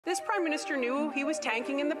This Prime Minister knew he was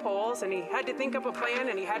tanking in the polls and he had to think up a plan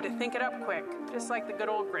and he had to think it up quick, just like the good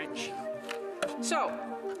old Grinch. So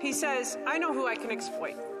he says, I know who I can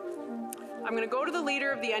exploit. I'm going to go to the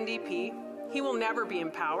leader of the NDP. He will never be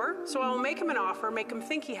in power, so I will make him an offer, make him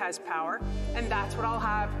think he has power, and that's what I'll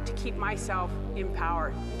have to keep myself in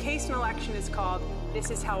power. In case an election is called,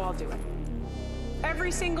 this is how I'll do it.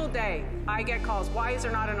 Every single day, I get calls. Why is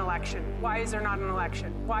there not an election? Why is there not an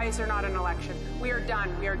election? Why is there not an election? We are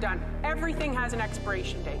done. We are done. Everything has an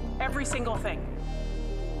expiration date. Every single thing.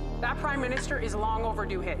 That Prime Minister is long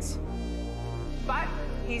overdue his. But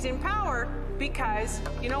he's in power because,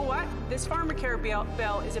 you know what? This pharmacare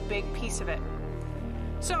bill is a big piece of it.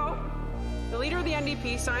 So, the leader of the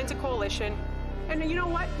NDP signs a coalition. And you know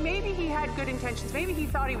what? Maybe he had good intentions. Maybe he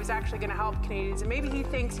thought he was actually going to help Canadians, and maybe he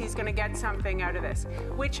thinks he's going to get something out of this,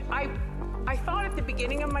 which I thought at the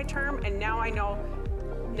beginning of my term, and now I know,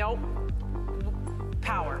 no,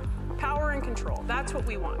 power. Power and control. That's what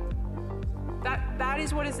we want. That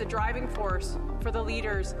is what is the driving force for the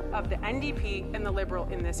leaders of the NDP and the Liberal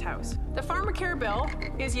in this House. The pharmacare bill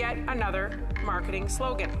is yet another marketing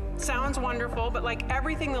slogan. Sounds wonderful, but like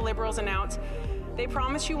everything the Liberals announce, they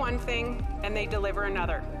promise you one thing and they deliver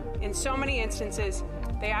another. In so many instances,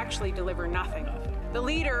 they actually deliver nothing. The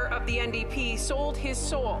leader of the NDP sold his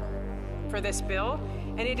soul for this bill,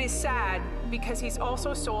 and it is sad because he's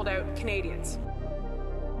also sold out Canadians.